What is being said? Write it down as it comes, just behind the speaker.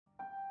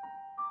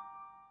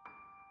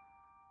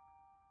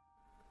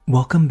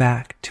Welcome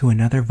back to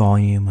another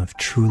volume of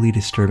truly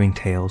disturbing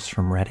tales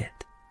from Reddit.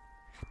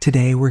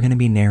 Today we're going to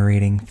be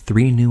narrating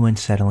 3 new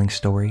unsettling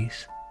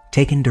stories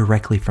taken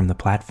directly from the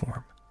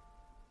platform.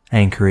 I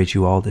encourage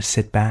you all to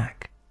sit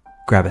back,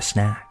 grab a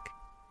snack,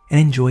 and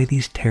enjoy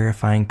these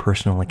terrifying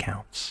personal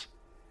accounts.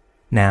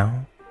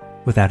 Now,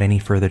 without any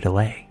further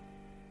delay,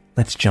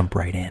 let's jump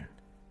right in.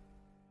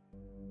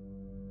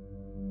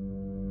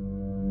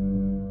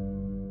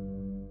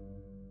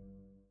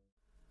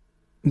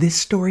 This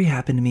story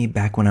happened to me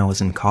back when I was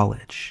in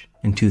college,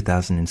 in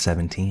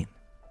 2017.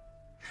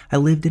 I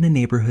lived in a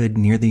neighborhood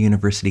near the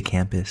university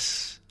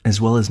campus,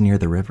 as well as near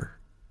the river.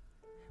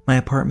 My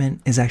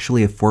apartment is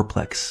actually a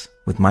 4-plex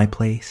with my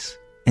place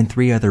and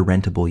 3 other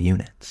rentable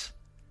units.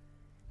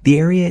 The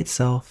area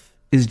itself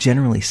is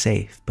generally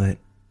safe, but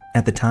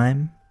at the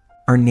time,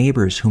 our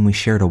neighbors whom we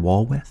shared a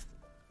wall with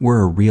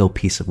were a real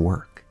piece of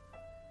work.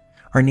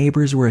 Our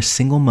neighbors were a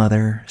single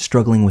mother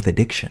struggling with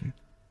addiction,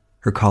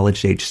 her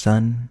college-age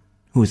son,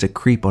 who was a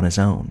creep on his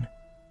own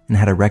and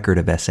had a record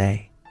of SA.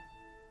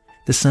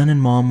 The son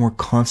and mom were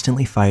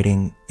constantly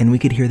fighting, and we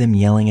could hear them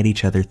yelling at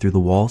each other through the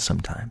walls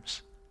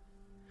sometimes.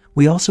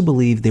 We also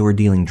believed they were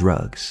dealing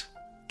drugs,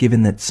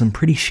 given that some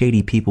pretty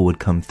shady people would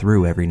come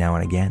through every now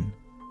and again.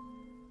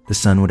 The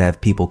son would have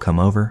people come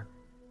over,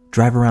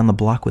 drive around the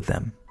block with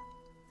them,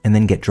 and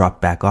then get dropped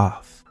back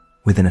off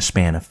within a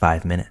span of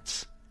 5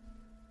 minutes.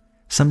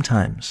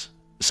 Sometimes,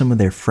 some of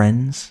their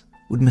friends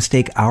would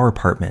mistake our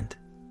apartment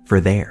for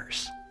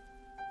theirs.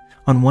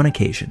 On one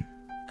occasion,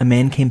 a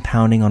man came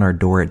pounding on our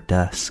door at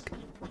dusk,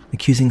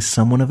 accusing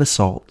someone of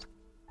assault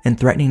and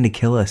threatening to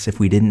kill us if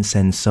we didn't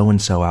send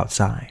so-and-so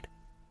outside.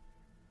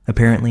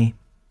 Apparently,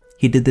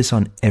 he did this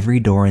on every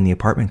door in the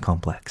apartment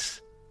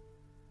complex.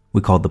 We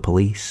called the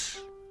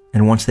police,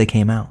 and once they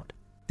came out,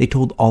 they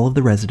told all of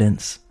the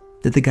residents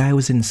that the guy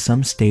was in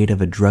some state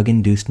of a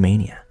drug-induced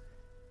mania.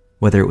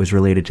 Whether it was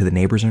related to the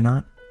neighbors or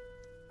not,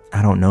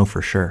 I don't know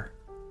for sure.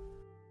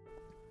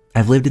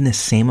 I've lived in this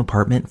same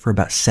apartment for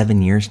about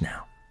 7 years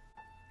now,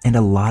 and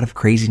a lot of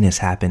craziness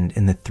happened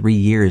in the 3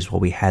 years while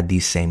we had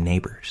these same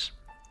neighbors.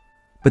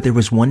 But there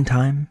was one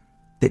time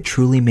that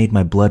truly made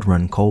my blood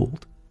run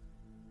cold.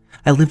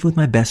 I lived with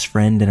my best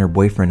friend and her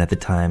boyfriend at the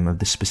time of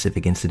the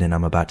specific incident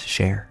I'm about to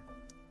share.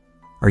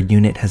 Our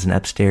unit has an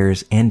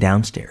upstairs and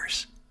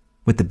downstairs,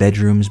 with the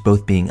bedrooms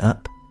both being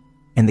up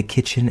and the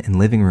kitchen and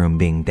living room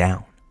being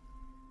down.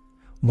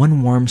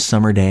 One warm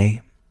summer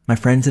day, my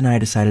friends and I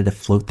decided to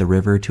float the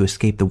river to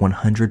escape the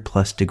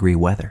 100+ degree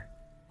weather.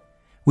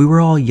 We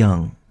were all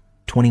young,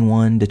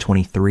 21 to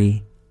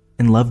 23,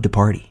 and loved to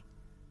party.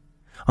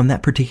 On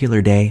that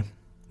particular day,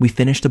 we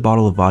finished a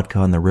bottle of vodka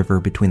on the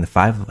river between the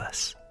 5 of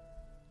us,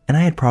 and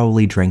I had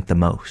probably drank the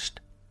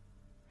most.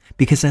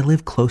 Because I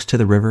live close to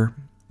the river,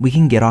 we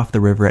can get off the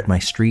river at my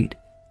street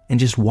and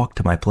just walk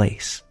to my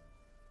place.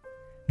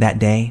 That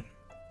day,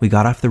 we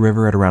got off the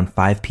river at around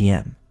 5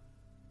 p.m.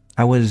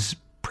 I was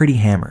pretty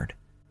hammered,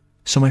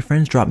 so my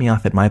friends dropped me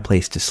off at my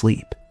place to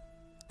sleep,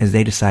 as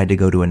they decided to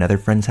go to another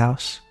friend's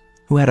house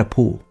who had a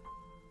pool,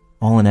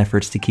 all in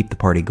efforts to keep the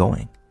party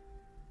going.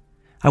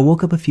 I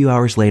woke up a few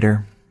hours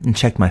later and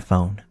checked my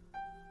phone.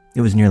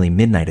 It was nearly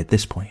midnight at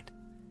this point.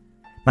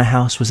 My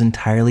house was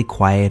entirely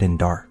quiet and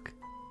dark.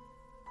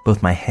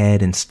 Both my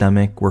head and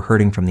stomach were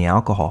hurting from the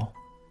alcohol,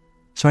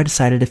 so I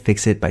decided to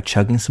fix it by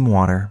chugging some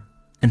water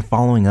and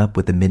following up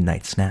with a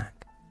midnight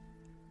snack.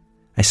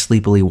 I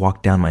sleepily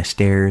walked down my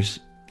stairs,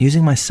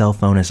 using my cell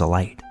phone as a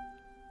light.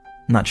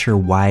 I'm not sure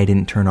why I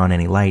didn't turn on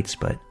any lights,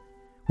 but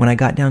when I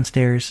got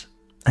downstairs,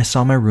 I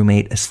saw my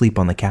roommate asleep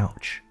on the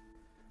couch.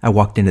 I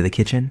walked into the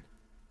kitchen,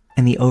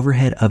 and the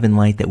overhead oven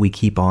light that we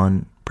keep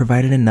on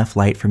provided enough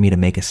light for me to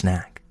make a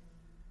snack.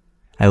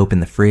 I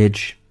opened the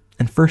fridge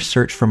and first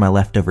searched for my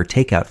leftover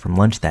takeout from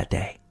lunch that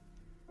day.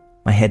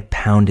 My head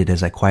pounded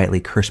as I quietly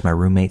cursed my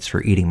roommates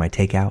for eating my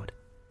takeout,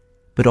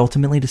 but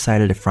ultimately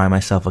decided to fry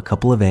myself a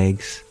couple of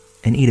eggs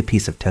and eat a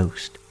piece of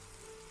toast.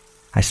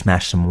 I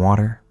smashed some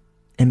water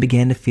and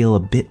began to feel a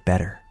bit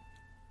better.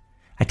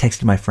 I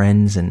texted my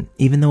friends, and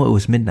even though it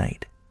was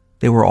midnight,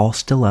 they were all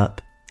still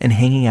up and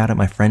hanging out at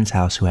my friend's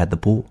house who had the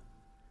pool.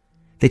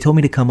 They told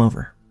me to come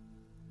over,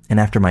 and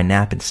after my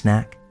nap and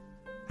snack,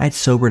 I had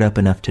sobered up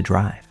enough to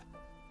drive.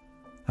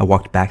 I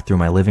walked back through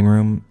my living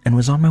room and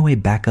was on my way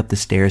back up the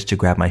stairs to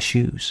grab my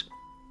shoes,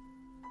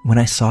 when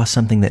I saw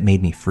something that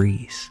made me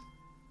freeze.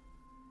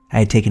 I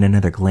had taken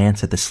another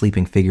glance at the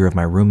sleeping figure of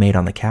my roommate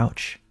on the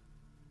couch,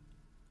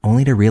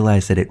 only to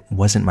realize that it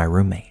wasn't my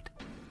roommate.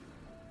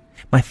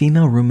 My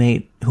female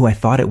roommate, who I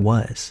thought it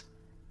was,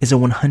 is a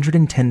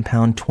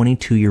 110-pound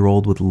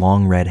 22-year-old with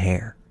long red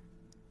hair.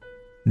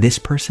 This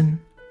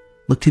person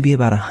looked to be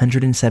about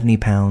 170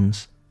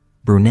 pounds,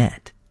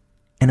 brunette,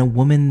 and a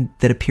woman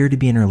that appeared to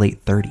be in her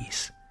late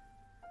 30s.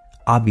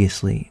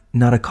 Obviously,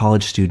 not a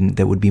college student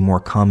that would be more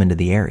common to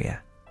the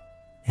area,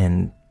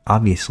 and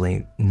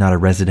obviously not a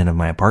resident of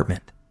my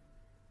apartment.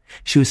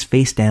 She was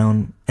face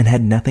down and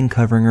had nothing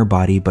covering her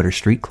body but her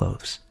street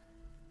clothes.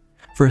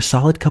 For a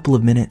solid couple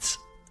of minutes,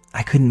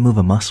 I couldn't move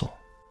a muscle.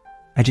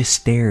 I just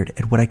stared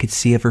at what I could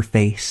see of her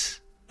face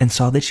and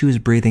saw that she was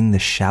breathing the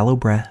shallow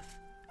breath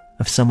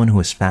of someone who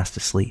was fast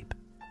asleep.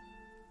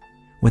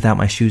 Without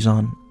my shoes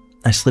on,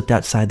 I slipped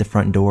outside the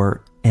front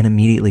door and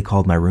immediately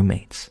called my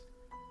roommates.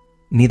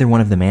 Neither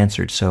one of them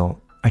answered, so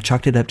I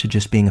chalked it up to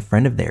just being a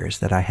friend of theirs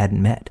that I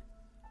hadn't met.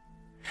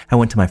 I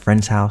went to my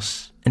friend's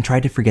house and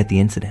tried to forget the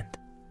incident.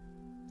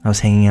 I was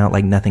hanging out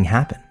like nothing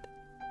happened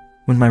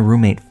when my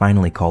roommate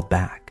finally called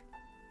back.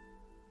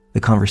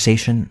 The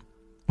conversation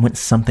went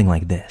something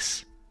like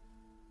this.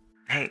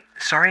 "Hey,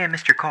 sorry I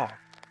missed your call.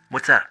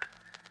 What's up?"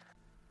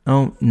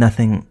 "Oh,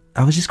 nothing.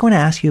 I was just going to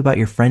ask you about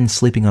your friend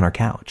sleeping on our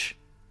couch."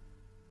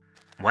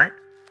 "What?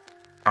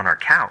 On our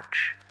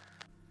couch?"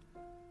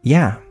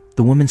 "Yeah,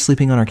 the woman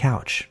sleeping on our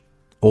couch.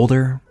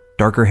 Older,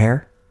 darker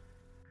hair."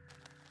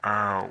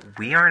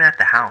 We aren't at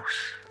the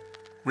house.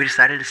 We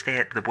decided to stay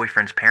at the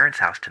boyfriend's parents'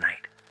 house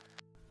tonight."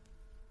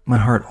 My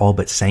heart all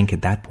but sank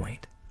at that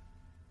point.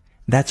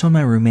 That's when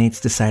my roommates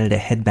decided to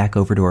head back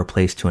over to our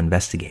place to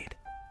investigate.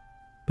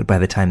 But by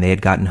the time they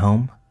had gotten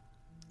home,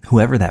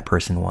 whoever that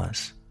person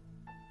was,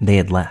 they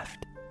had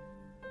left.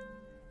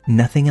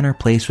 Nothing in our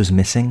place was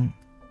missing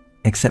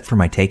except for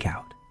my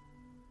takeout.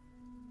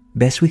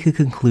 Best we could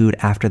conclude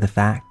after the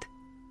fact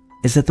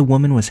is that the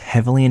woman was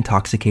heavily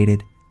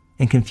intoxicated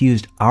and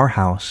confused our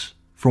house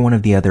for one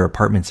of the other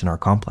apartments in our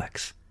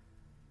complex.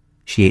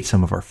 She ate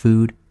some of our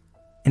food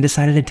and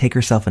decided to take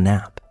herself a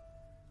nap.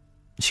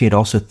 She had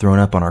also thrown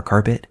up on our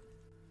carpet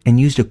and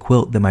used a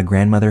quilt that my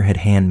grandmother had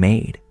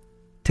handmade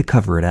to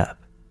cover it up.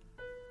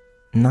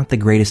 Not the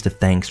greatest of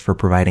thanks for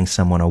providing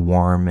someone a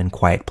warm and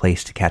quiet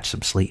place to catch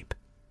some sleep.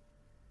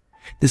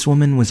 This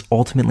woman was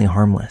ultimately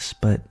harmless,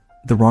 but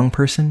the wrong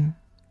person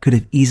could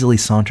have easily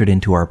sauntered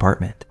into our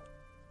apartment.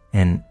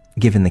 And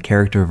given the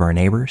character of our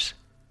neighbors,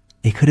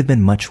 it could have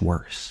been much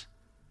worse.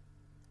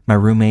 My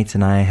roommates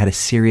and I had a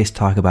serious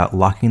talk about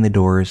locking the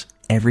doors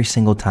every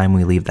single time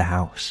we leave the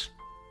house.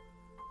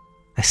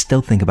 I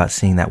still think about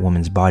seeing that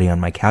woman's body on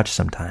my couch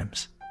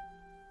sometimes,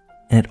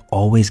 and it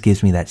always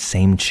gives me that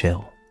same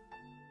chill.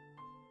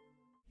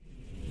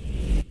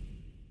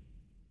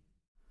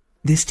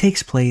 This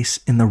takes place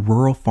in the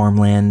rural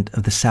farmland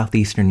of the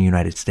southeastern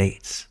United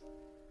States.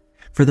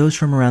 For those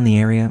from around the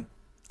area,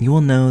 you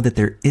will know that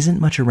there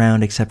isn't much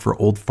around except for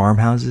old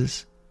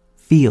farmhouses,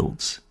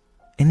 fields,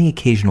 and the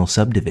occasional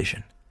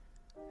subdivision.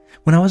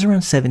 When I was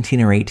around 17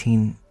 or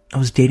 18, I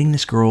was dating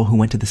this girl who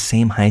went to the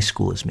same high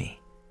school as me.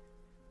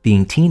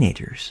 Being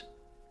teenagers,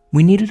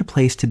 we needed a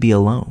place to be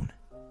alone,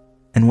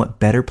 and what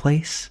better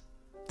place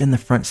than the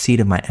front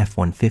seat of my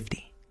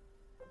F-150.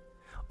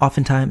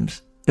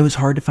 Oftentimes, it was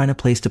hard to find a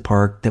place to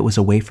park that was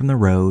away from the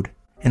road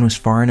and was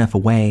far enough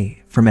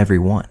away from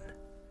everyone.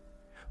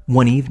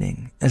 One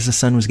evening, as the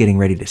sun was getting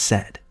ready to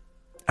set,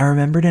 I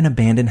remembered an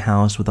abandoned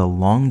house with a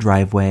long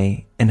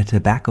driveway and a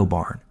tobacco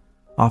barn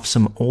off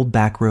some old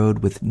back road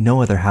with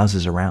no other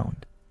houses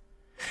around.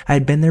 I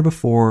had been there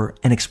before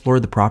and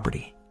explored the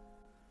property.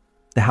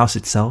 The house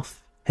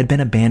itself had been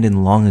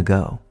abandoned long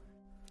ago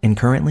and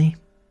currently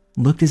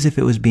looked as if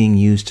it was being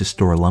used to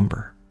store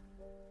lumber.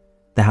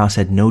 The house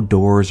had no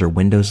doors or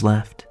windows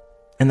left,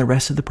 and the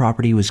rest of the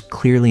property was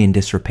clearly in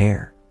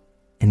disrepair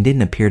and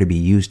didn't appear to be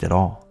used at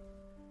all.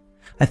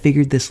 I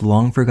figured this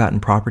long-forgotten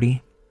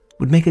property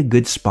would make a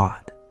good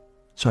spot,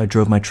 so I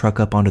drove my truck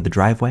up onto the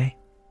driveway,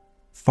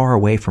 far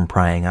away from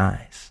prying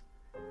eyes.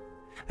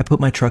 I put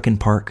my truck in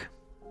park,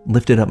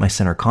 lifted up my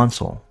center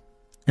console,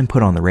 and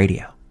put on the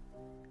radio.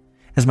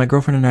 As my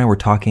girlfriend and I were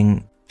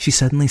talking, she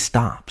suddenly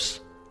stops,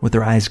 with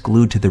her eyes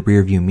glued to the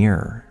rearview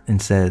mirror,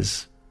 and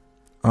says,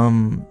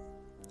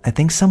 I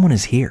think someone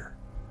is here."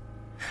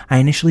 I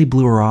initially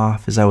blew her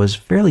off as I was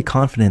fairly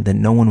confident that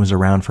no one was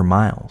around for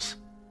miles,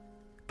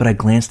 but I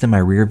glanced in my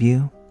rear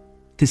view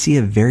to see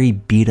a very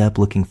beat-up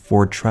looking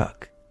Ford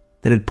truck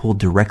that had pulled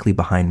directly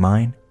behind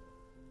mine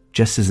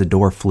just as the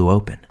door flew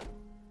open.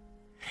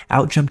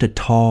 Out jumped a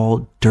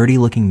tall,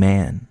 dirty-looking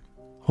man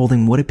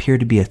holding what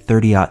appeared to be a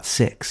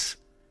 .30-06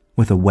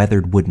 with a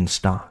weathered wooden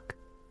stock.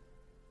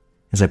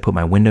 As I put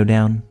my window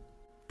down,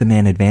 the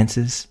man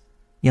advances,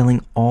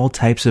 yelling all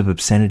types of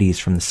obscenities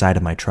from the side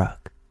of my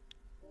truck.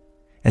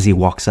 As he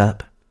walks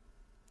up,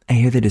 I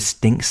hear the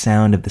distinct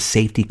sound of the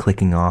safety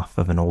clicking off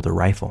of an older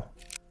rifle.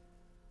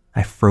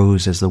 I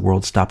froze as the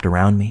world stopped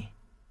around me.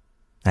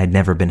 I had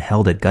never been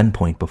held at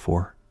gunpoint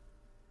before.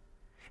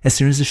 As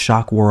soon as the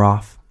shock wore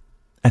off,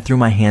 I threw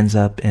my hands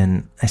up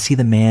and I see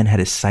the man had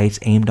his sights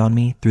aimed on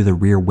me through the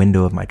rear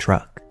window of my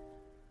truck.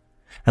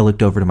 I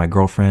looked over to my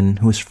girlfriend,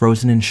 who was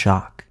frozen in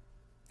shock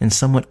and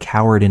somewhat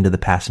cowered into the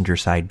passenger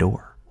side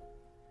door.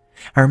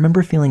 I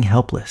remember feeling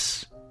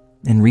helpless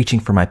and reaching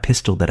for my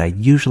pistol that I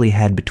usually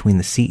had between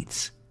the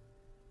seats,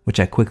 which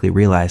I quickly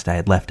realized I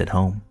had left at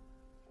home.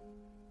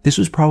 This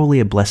was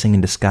probably a blessing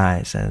in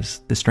disguise,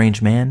 as the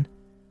strange man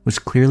was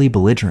clearly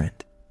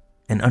belligerent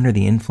and under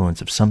the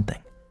influence of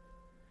something.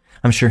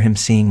 I'm sure him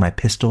seeing my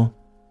pistol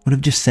would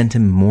have just sent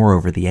him more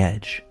over the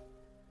edge.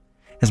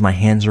 As my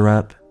hands are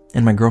up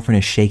and my girlfriend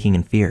is shaking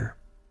in fear,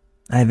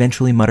 I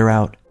eventually mutter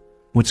out,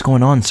 "What's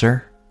going on,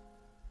 sir?"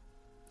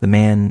 The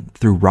man,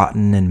 through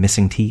rotten and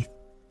missing teeth,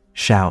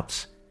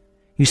 shouts,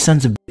 You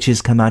sons of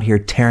bitches come out here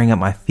tearing up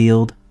my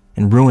field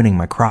and ruining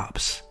my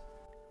crops."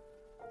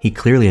 He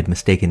clearly had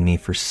mistaken me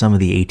for some of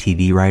the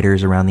ATV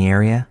riders around the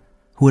area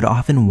who would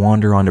often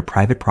wander onto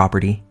private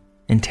property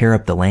and tear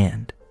up the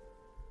land.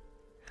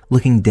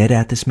 Looking dead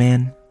at this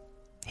man,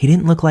 he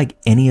didn't look like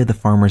any of the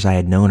farmers I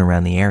had known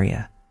around the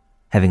area,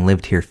 having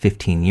lived here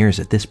 15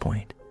 years at this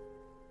point.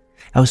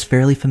 I was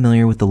fairly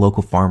familiar with the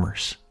local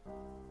farmers.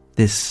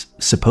 This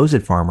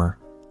supposed farmer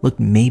looked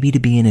maybe to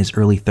be in his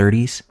early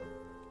 30s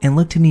and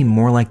looked to me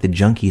more like the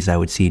junkies I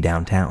would see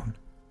downtown.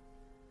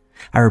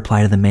 I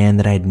replied to the man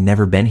that I had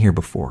never been here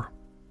before,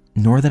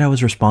 nor that I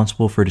was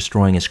responsible for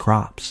destroying his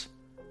crops,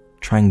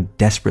 trying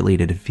desperately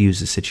to defuse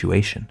the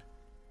situation.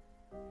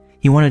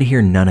 He wanted to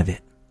hear none of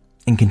it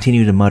and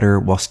continued to mutter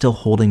while still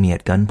holding me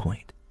at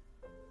gunpoint.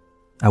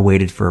 I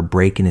waited for a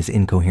break in his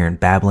incoherent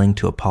babbling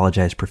to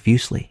apologize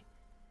profusely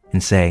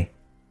and say,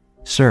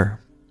 "Sir,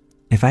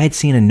 if I had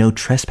seen a no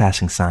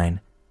trespassing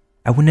sign,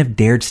 I wouldn't have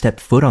dared step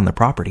foot on the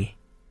property."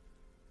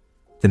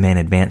 The man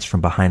advanced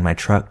from behind my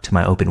truck to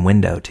my open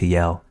window to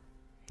yell,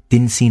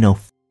 "Didn't see no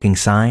fucking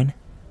sign?"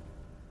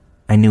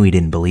 I knew he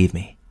didn't believe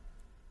me.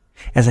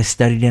 As I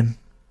studied him,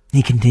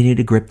 he continued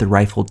to grip the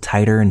rifle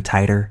tighter and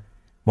tighter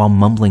while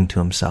mumbling to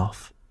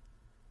himself.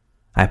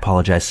 I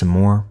apologized some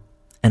more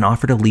and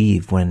offered to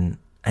leave when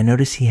I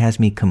noticed he has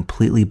me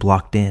completely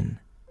blocked in.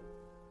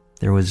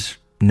 There was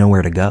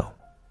nowhere to go.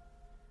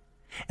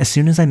 As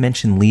soon as I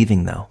mentioned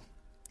leaving, though,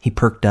 he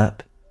perked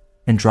up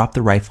and dropped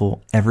the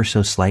rifle ever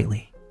so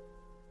slightly,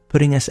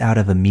 putting us out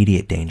of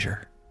immediate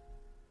danger.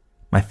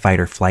 My fight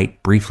or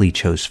flight briefly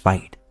chose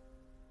fight,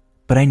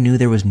 but I knew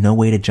there was no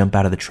way to jump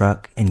out of the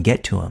truck and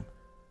get to him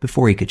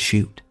before he could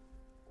shoot.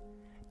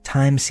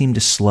 Time seemed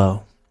to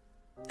slow,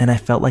 and I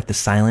felt like the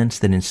silence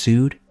that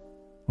ensued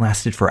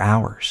lasted for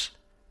hours.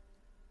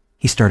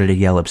 He started to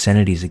yell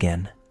obscenities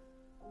again,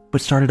 but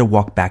started to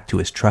walk back to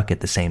his truck at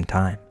the same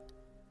time.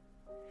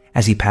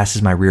 As he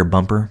passes my rear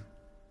bumper,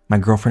 my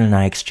girlfriend and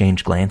I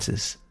exchanged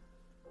glances.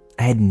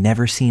 I had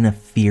never seen a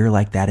fear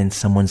like that in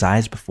someone's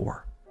eyes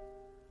before,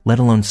 let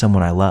alone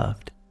someone I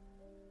loved.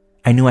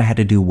 I knew I had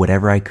to do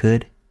whatever I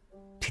could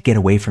to get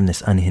away from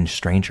this unhinged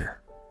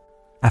stranger.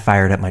 I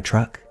fired up my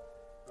truck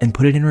and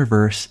put it in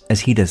reverse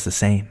as he does the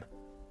same.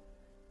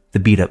 The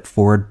beat-up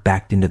Ford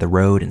backed into the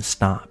road and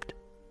stopped,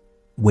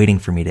 waiting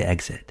for me to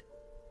exit.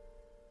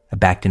 I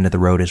backed into the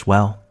road as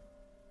well,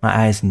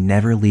 my eyes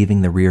never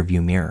leaving the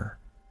rearview mirror.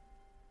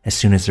 As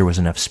soon as there was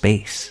enough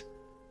space,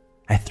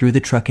 I threw the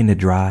truck into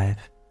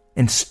drive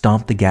and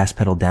stomped the gas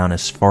pedal down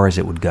as far as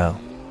it would go.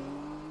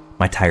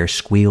 My tires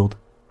squealed,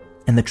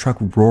 and the truck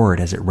roared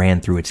as it ran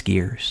through its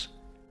gears.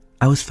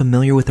 I was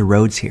familiar with the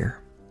roads here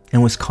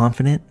and was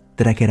confident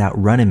that I could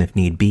outrun him if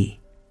need be,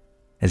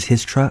 as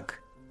his truck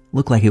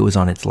looked like it was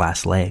on its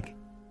last leg.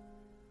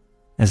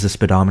 As the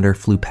speedometer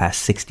flew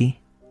past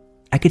 60,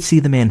 I could see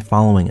the man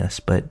following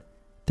us, but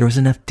there was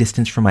enough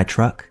distance from my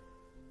truck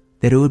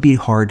that it would be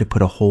hard to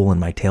put a hole in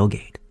my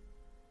tailgate.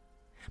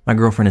 My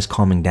girlfriend is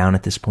calming down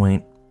at this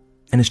point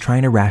and is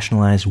trying to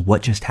rationalize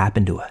what just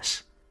happened to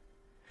us.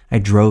 I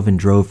drove and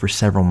drove for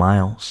several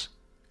miles,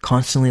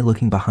 constantly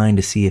looking behind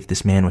to see if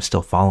this man was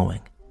still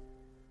following.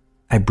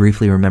 I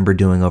briefly remember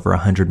doing over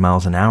 100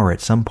 miles an hour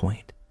at some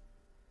point.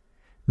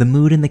 The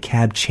mood in the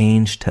cab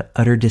changed to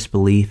utter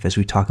disbelief as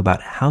we talk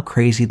about how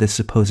crazy the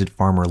supposed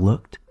farmer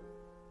looked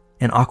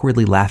and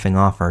awkwardly laughing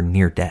off our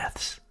near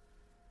deaths.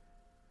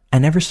 I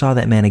never saw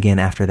that man again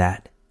after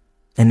that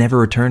and never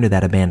returned to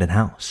that abandoned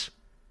house,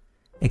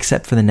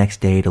 except for the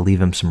next day to leave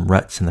him some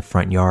ruts in the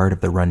front yard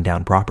of the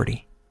rundown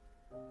property.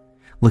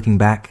 Looking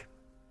back,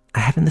 I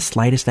haven't the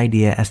slightest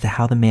idea as to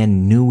how the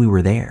man knew we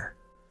were there,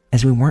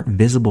 as we weren't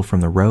visible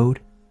from the road,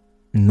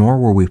 nor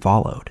were we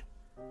followed.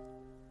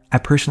 I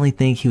personally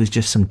think he was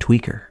just some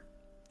tweaker,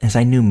 as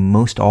I knew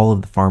most all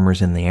of the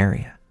farmers in the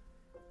area,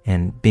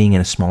 and being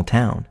in a small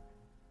town,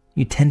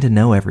 you tend to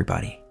know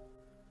everybody.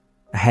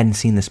 I hadn't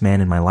seen this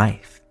man in my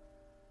life,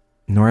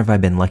 nor have I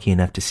been lucky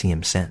enough to see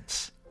him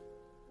since.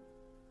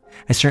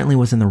 I certainly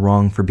was in the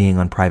wrong for being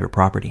on private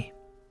property,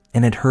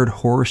 and had heard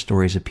horror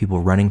stories of people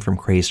running from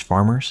crazed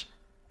farmers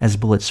as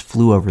bullets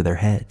flew over their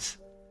heads.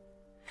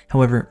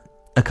 However,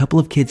 a couple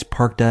of kids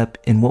parked up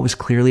in what was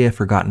clearly a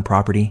forgotten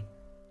property,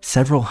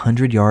 several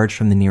hundred yards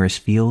from the nearest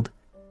field,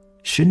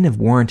 shouldn't have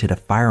warranted a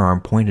firearm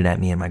pointed at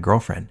me and my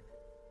girlfriend,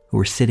 who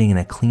were sitting in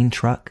a clean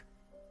truck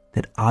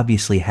that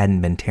obviously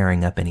hadn't been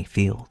tearing up any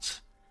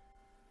fields.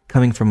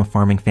 Coming from a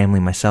farming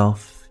family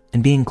myself,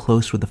 and being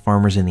close with the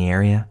farmers in the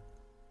area,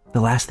 the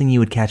last thing you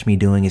would catch me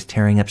doing is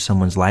tearing up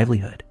someone's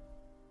livelihood.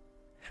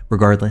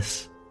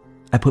 Regardless,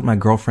 I put my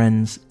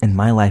girlfriend's and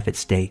my life at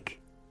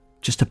stake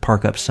just to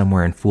park up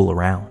somewhere and fool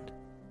around.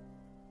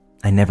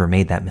 I never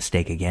made that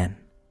mistake again.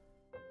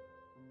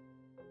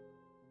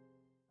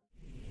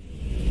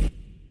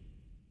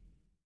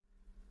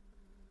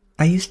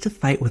 I used to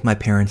fight with my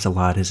parents a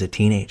lot as a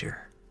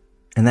teenager,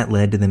 and that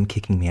led to them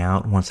kicking me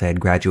out once I had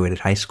graduated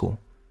high school.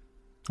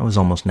 I was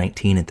almost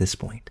 19 at this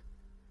point,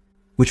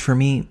 which for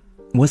me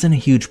wasn't a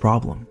huge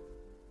problem.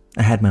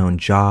 I had my own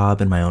job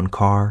and my own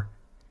car,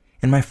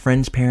 and my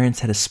friend's parents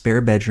had a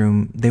spare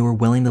bedroom they were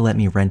willing to let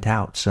me rent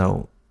out,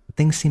 so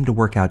things seemed to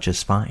work out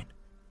just fine.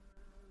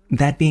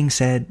 That being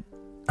said,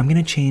 I'm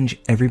going to change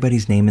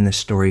everybody's name in this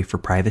story for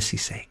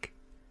privacy's sake.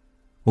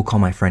 We'll call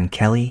my friend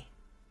Kelly,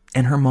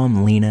 and her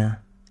mom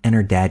Lena, and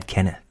her dad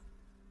Kenneth.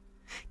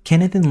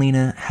 Kenneth and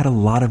Lena had a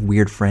lot of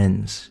weird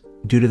friends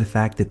due to the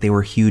fact that they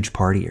were huge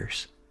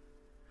partiers.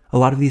 A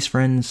lot of these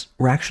friends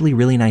were actually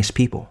really nice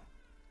people,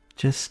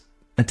 just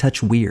a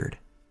touch weird,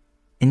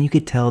 and you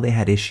could tell they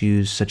had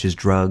issues such as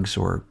drugs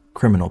or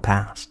criminal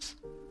pasts.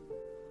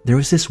 There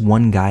was this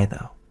one guy,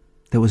 though,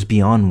 that was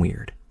beyond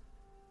weird.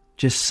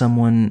 Just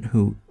someone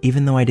who,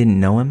 even though I didn't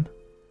know him,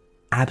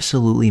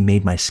 absolutely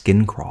made my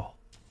skin crawl.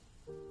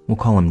 We'll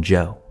call him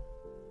Joe.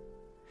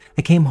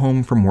 I came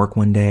home from work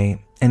one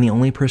day, and the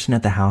only person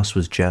at the house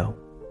was Joe.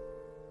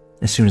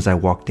 As soon as I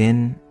walked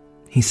in,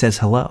 he says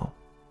hello,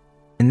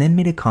 and then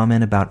made a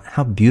comment about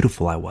how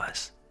beautiful I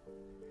was.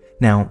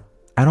 Now,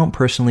 I don't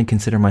personally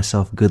consider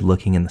myself good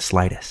looking in the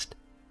slightest.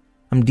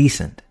 I'm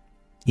decent,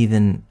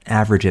 even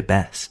average at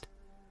best.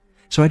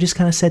 So I just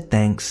kind of said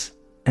thanks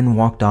and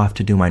walked off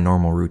to do my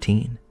normal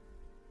routine.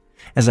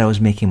 As I was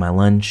making my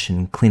lunch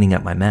and cleaning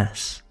up my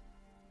mess,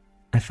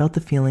 I felt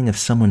the feeling of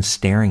someone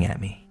staring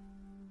at me.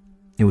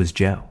 It was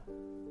Joe.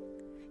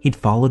 He'd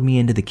followed me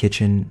into the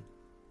kitchen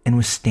and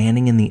was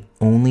standing in the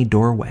only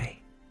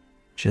doorway,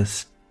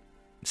 just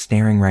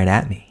staring right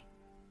at me.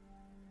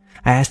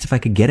 I asked if I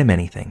could get him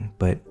anything,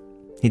 but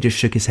he just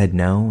shook his head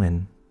no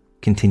and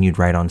continued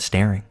right on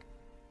staring.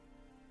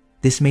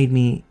 This made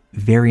me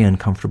very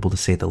uncomfortable to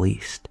say the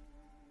least,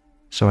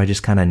 so I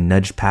just kind of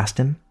nudged past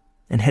him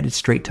and headed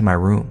straight to my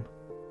room,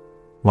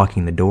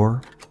 locking the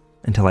door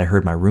until I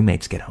heard my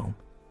roommates get home.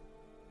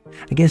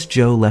 I guess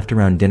Joe left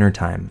around dinner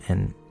time,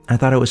 and I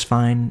thought it was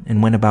fine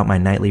and went about my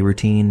nightly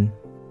routine,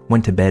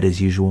 went to bed as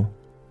usual.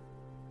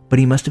 But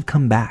he must have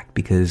come back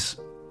because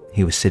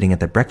he was sitting at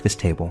the breakfast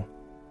table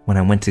when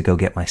I went to go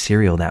get my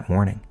cereal that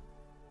morning.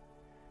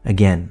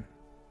 Again,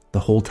 the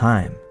whole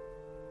time,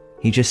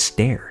 he just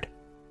stared.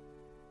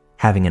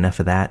 Having enough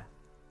of that,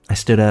 I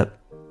stood up,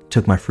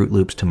 took my Fruit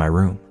Loops to my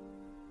room.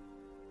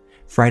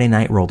 Friday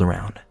night rolled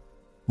around.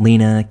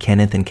 Lena,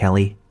 Kenneth, and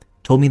Kelly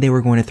told me they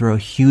were going to throw a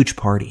huge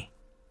party,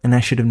 and I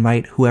should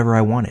invite whoever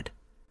I wanted.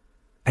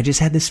 I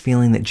just had this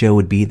feeling that Joe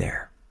would be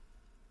there,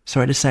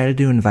 so I decided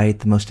to invite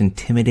the most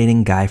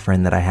intimidating guy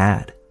friend that I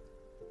had,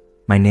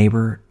 my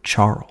neighbor,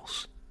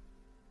 Charles.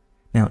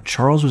 Now,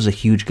 Charles was a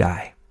huge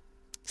guy,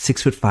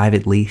 6'5"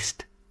 at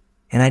least,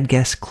 and I'd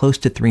guess close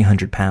to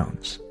 300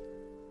 pounds.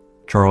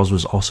 Charles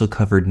was also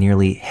covered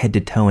nearly head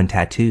to toe in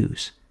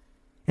tattoos,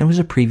 and was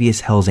a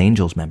previous Hells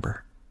Angels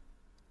member.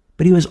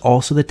 But he was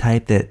also the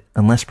type that,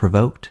 unless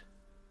provoked,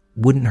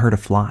 wouldn't hurt a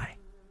fly.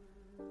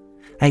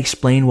 I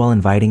explained while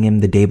inviting him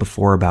the day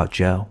before about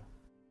Joe.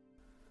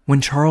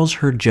 When Charles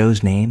heard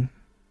Joe's name,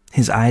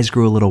 his eyes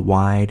grew a little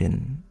wide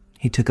and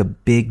he took a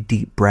big,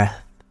 deep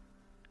breath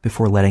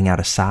before letting out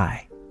a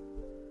sigh.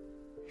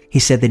 He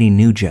said that he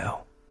knew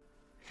Joe,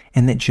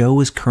 and that Joe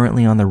was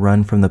currently on the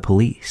run from the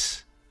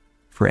police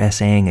for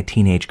SAing a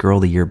teenage girl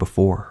the year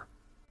before.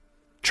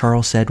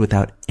 Charles said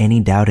without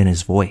any doubt in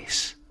his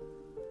voice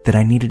that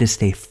I needed to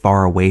stay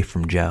far away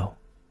from Joe.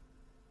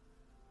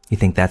 You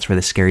think that's where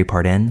the scary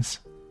part ends?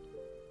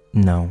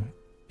 No,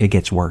 it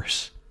gets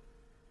worse.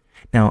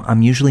 Now,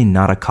 I'm usually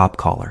not a cop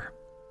caller,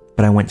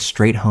 but I went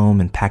straight home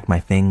and packed my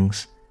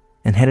things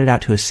and headed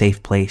out to a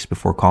safe place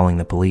before calling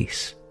the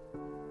police.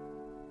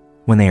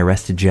 When they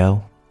arrested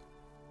Joe,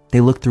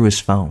 they looked through his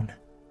phone,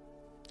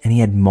 and he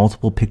had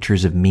multiple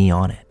pictures of me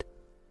on it.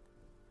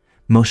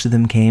 Most of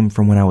them came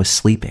from when I was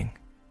sleeping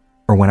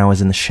or when I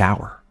was in the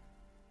shower.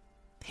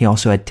 He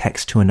also had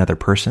texts to another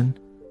person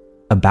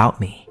about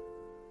me,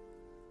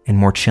 and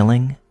more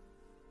chilling,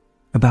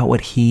 about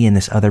what he and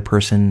this other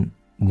person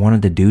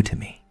wanted to do to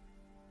me.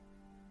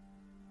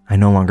 I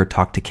no longer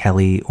talk to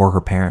Kelly or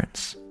her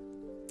parents,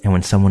 and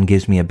when someone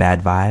gives me a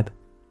bad vibe,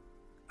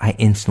 I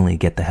instantly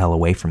get the hell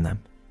away from them.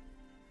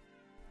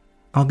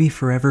 I'll be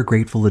forever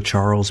grateful to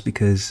Charles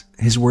because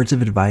his words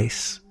of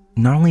advice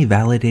not only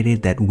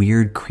validated that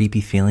weird,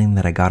 creepy feeling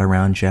that I got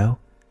around Joe,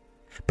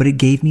 but it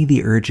gave me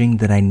the urging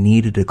that I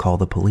needed to call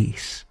the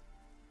police.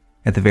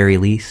 At the very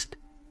least,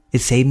 it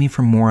saved me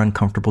from more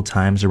uncomfortable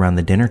times around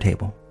the dinner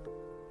table.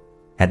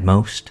 At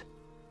most,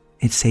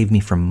 it saved me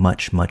from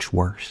much, much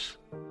worse.